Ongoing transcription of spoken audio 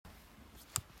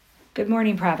Good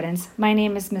morning, Providence. My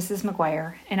name is Mrs.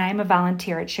 McGuire, and I am a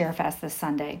volunteer at ShareFest this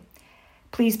Sunday.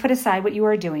 Please put aside what you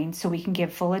are doing so we can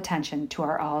give full attention to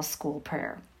our all-school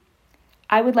prayer.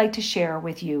 I would like to share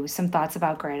with you some thoughts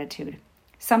about gratitude.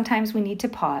 Sometimes we need to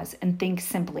pause and think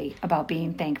simply about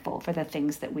being thankful for the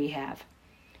things that we have.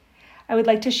 I would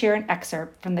like to share an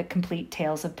excerpt from the complete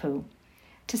Tales of Pooh.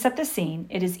 To set the scene,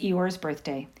 it is Eeyore's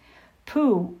birthday.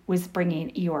 Pooh was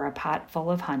bringing Eeyore a pot full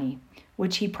of honey,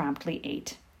 which he promptly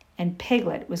ate, and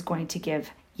Piglet was going to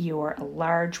give Eeyore a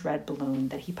large red balloon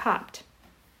that he popped.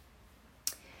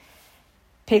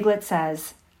 Piglet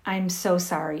says, "I'm so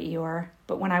sorry, Eeyore,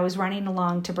 but when I was running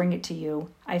along to bring it to you,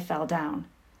 I fell down."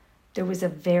 There was a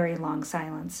very long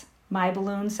silence. "My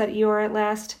balloon?" said Eeyore at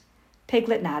last.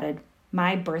 Piglet nodded.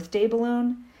 "My birthday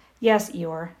balloon?" "Yes,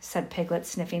 Eeyore," said Piglet,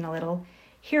 sniffing a little.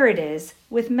 "Here it is,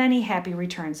 with many happy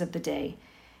returns of the day."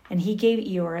 And he gave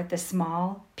Eeyore the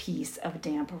small piece of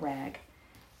damp rag.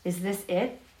 "Is this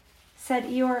it?" said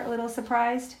Eeyore, a little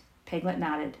surprised. Piglet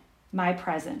nodded. "My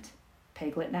present."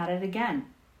 Piglet nodded again.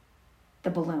 "The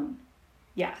balloon."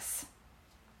 "Yes."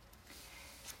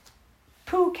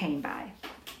 Pooh came by.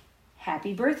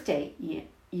 "Happy birthday,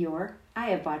 Eeyore. I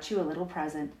have bought you a little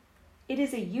present. It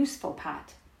is a useful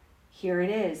pot. Here it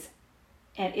is.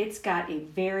 And it's got a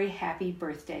very happy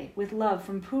birthday with love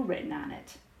from Pooh written on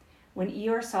it." When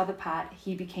Eeyore saw the pot,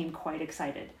 he became quite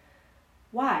excited.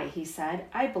 "Why," he said,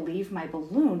 "I believe my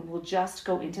balloon will just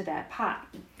go into that pot."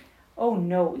 "Oh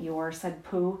no, Eeyore," said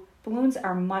Pooh. "Balloons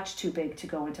are much too big to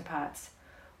go into pots.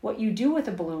 What you do with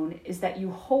a balloon is that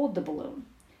you hold the balloon."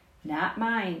 "Not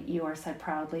mine," Eeyore said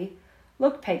proudly.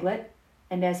 "Look, Piglet."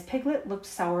 And as Piglet looked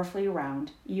sorrowfully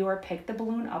around, Eeyore picked the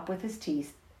balloon up with his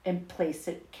teeth and placed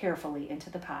it carefully into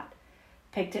the pot,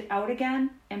 picked it out again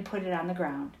and put it on the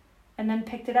ground, and then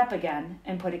picked it up again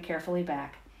and put it carefully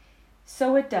back.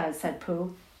 "So it does," said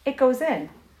Pooh. "It goes in."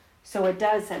 "So it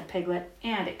does," said Piglet,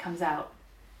 "and it comes out."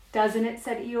 "Doesn't it?"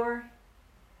 said Eeyore.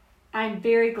 "I'm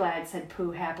very glad," said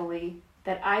Pooh happily,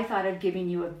 "that I thought of giving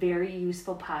you a very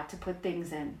useful pot to put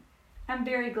things in." "I'm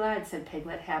very glad," said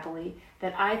Piglet happily,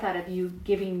 "that I thought of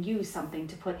giving you something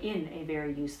to put in a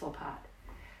very useful pot."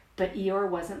 But Eeyore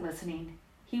wasn't listening.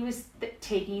 He was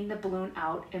taking the balloon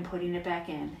out and putting it back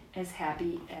in, as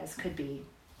happy as could be.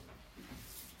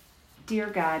 Dear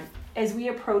God, as we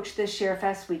approach this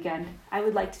ShareFest weekend, I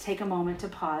would like to take a moment to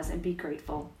pause and be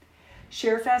grateful.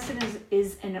 ShareFest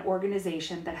is an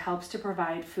organization that helps to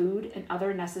provide food and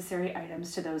other necessary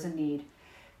items to those in need.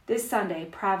 This Sunday,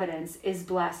 Providence is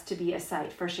blessed to be a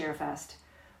site for ShareFest.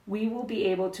 We will be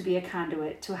able to be a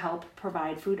conduit to help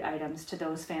provide food items to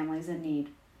those families in need.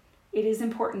 It is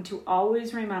important to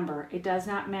always remember it does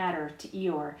not matter to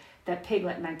Eeyore that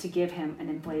Piglet meant to give him an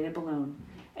inflated balloon,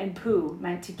 and Pooh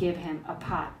meant to give him a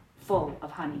pot full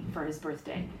of honey for his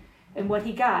birthday. And what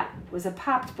he got was a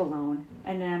popped balloon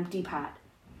and an empty pot.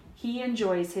 He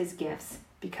enjoys his gifts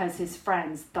because his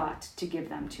friends thought to give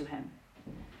them to him.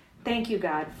 Thank you,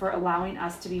 God, for allowing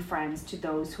us to be friends to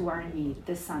those who are in need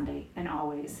this Sunday and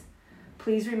always.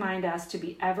 Please remind us to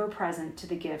be ever present to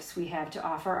the gifts we have to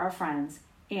offer our friends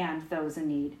and those in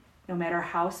need, no matter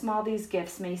how small these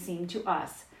gifts may seem to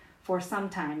us, for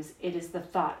sometimes it is the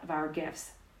thought of our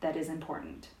gifts that is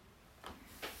important.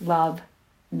 Love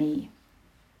me.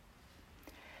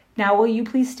 Now will you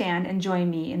please stand and join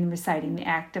me in reciting the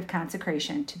act of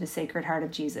consecration to the Sacred Heart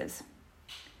of Jesus.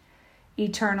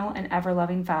 Eternal and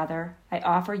ever-loving Father, I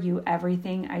offer you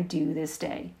everything I do this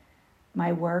day.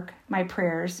 My work, my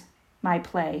prayers, my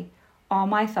play, all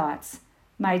my thoughts,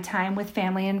 my time with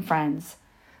family and friends,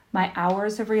 my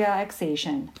hours of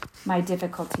relaxation, my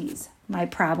difficulties, my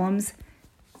problems,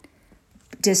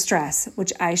 distress,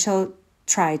 which I shall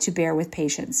try to bear with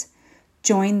patience.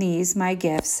 Join these, my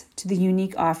gifts, to the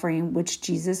unique offering which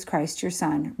Jesus Christ, your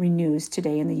Son, renews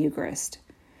today in the Eucharist.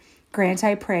 Grant,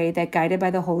 I pray, that guided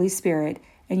by the Holy Spirit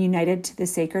and united to the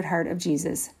Sacred Heart of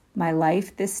Jesus, my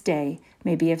life this day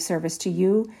may be of service to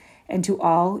you and to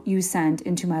all you send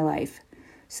into my life,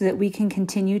 so that we can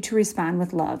continue to respond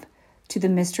with love to the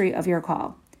mystery of your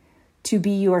call, to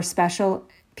be your special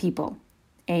people.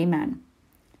 Amen.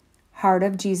 Heart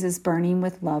of Jesus burning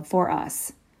with love for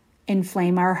us,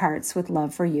 inflame our hearts with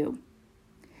love for you.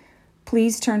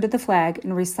 Please turn to the flag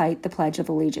and recite the Pledge of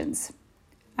Allegiance.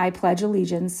 I pledge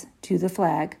allegiance to the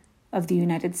flag of the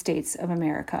United States of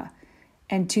America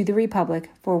and to the republic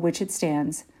for which it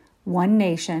stands, one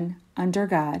nation, under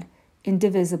God,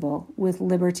 indivisible, with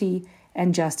liberty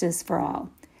and justice for all.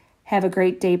 Have a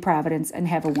great day, Providence, and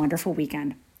have a wonderful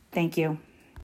weekend. Thank you.